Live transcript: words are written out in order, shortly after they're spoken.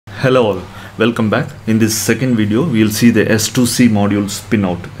Hello all, welcome back. In this second video we will see the S2C modules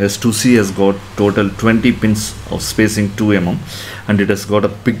pinout. S2C has got total 20 pins of spacing 2 mm and it has got a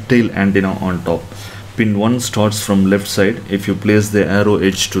pigtail antenna on top. Pin 1 starts from left side if you place the arrow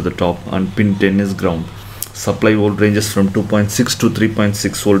edge to the top, and pin 10 is ground. Supply volt ranges from 2.6 to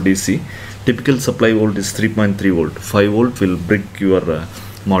 3.6 volt DC. Typical supply volt is 3.3 volt. 5 volt will brick your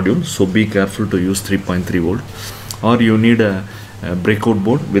module, so be careful to use 3.3 volt, or you need a breakout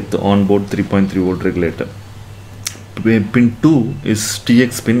board with on-board 3.3 volt regulator. Pin 2 is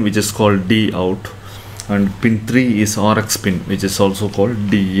TX pin, which is called D out, and pin 3 is RX pin, which is also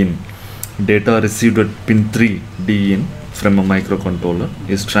called D in. Data received at pin 3 D in from a microcontroller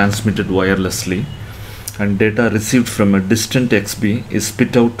is transmitted wirelessly, and data received from a distant XBee is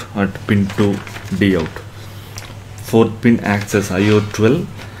spit out at pin 2 D out. Fourth pin acts as IO12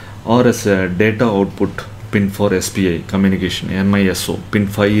 or as a data output pin for SPI communication, MISO. Pin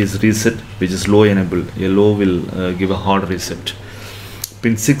 5 is reset, which is low enabled. A low will give a hard reset.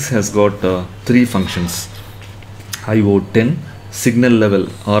 Pin 6 has got 3 functions: IO10 signal level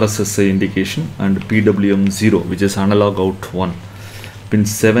RSSI indication, and PWM 0, which is analog out 1. Pin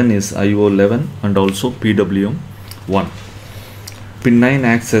 7 is IO11 and also PWM 1. Pin 9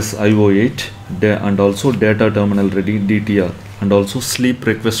 acts as IO8 and also data terminal ready DTR, and also sleep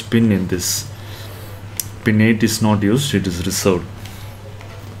request pin in this. Pin 8 is not used, it is reserved.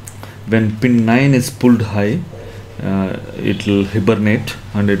 When pin 9 is pulled high, it will hibernate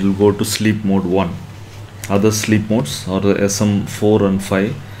and it will go to sleep mode 1. Other sleep modes are the SM4 and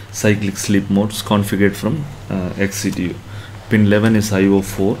 5 cyclic sleep modes configured from XCTU. Pin 11 is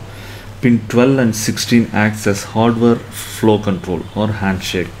IO4. Pin 12 and 16 acts as hardware flow control or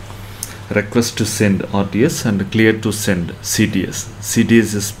handshake. Request to send RTS and clear to send CTS.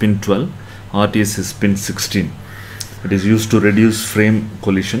 CTS is pin 12. RTS is pin 16. It is used to reduce frame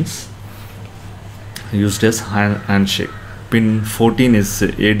collisions, used as handshake. Pin 14 is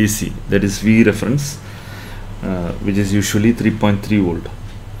ADC, that is V reference, which is usually 3.3 volt.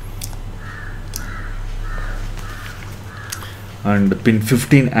 And pin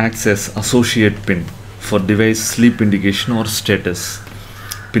 15 acts as associate pin for device sleep indication or status.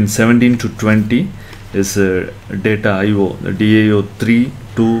 Pin 17 to 20 is data IO, the DAO 3,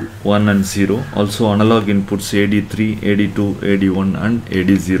 2, 1 and 0. Also analog inputs AD3, AD2, AD1 and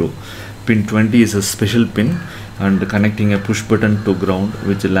AD0. Pin 20 is a special pin and connecting a push button to ground,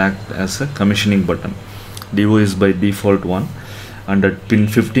 which will act as a commissioning button. DO is by default 1, and at pin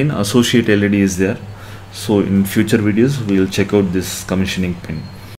 15 associate LED is there. So in future videos we will check out this commissioning pin.